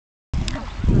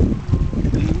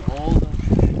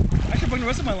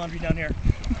rest of my laundry down here.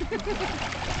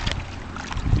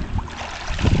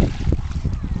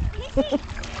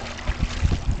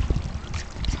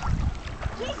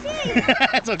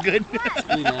 That's all good.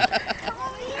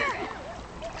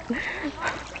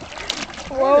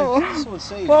 Whoa.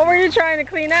 What were you trying to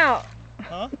clean out?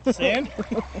 Huh? Sand?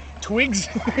 Twigs?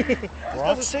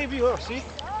 Well, to save you, see?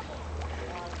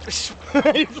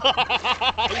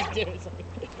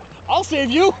 I'll save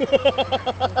you!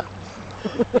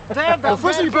 Damn, well,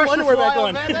 first you put your underwear back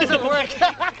on. That doesn't work.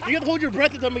 You have to hold your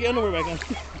breath until I get underwear back on.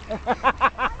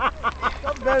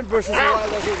 Man versus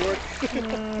wild doesn't work.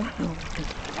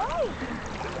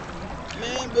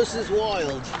 Man versus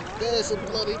wild. That is some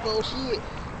bloody bullshit.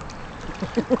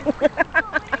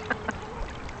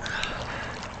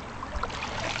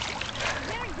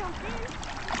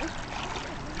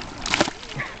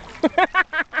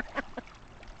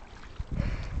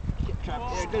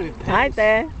 Hi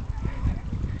there.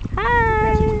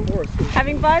 Hi.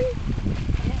 Having fun?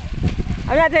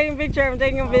 I'm not taking a picture, I'm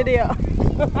taking a video. Huh?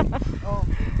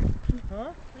 What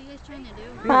are you guys trying to do?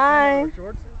 Hi.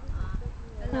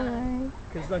 Hi.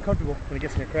 Because it's uncomfortable when it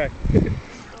gets in your crack.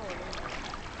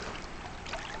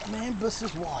 Man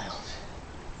versus wild.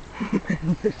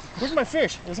 Where's my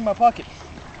fish? It was in my pocket.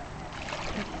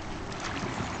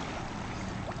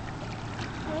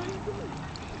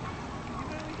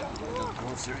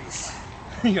 Groceries.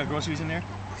 You got groceries in there?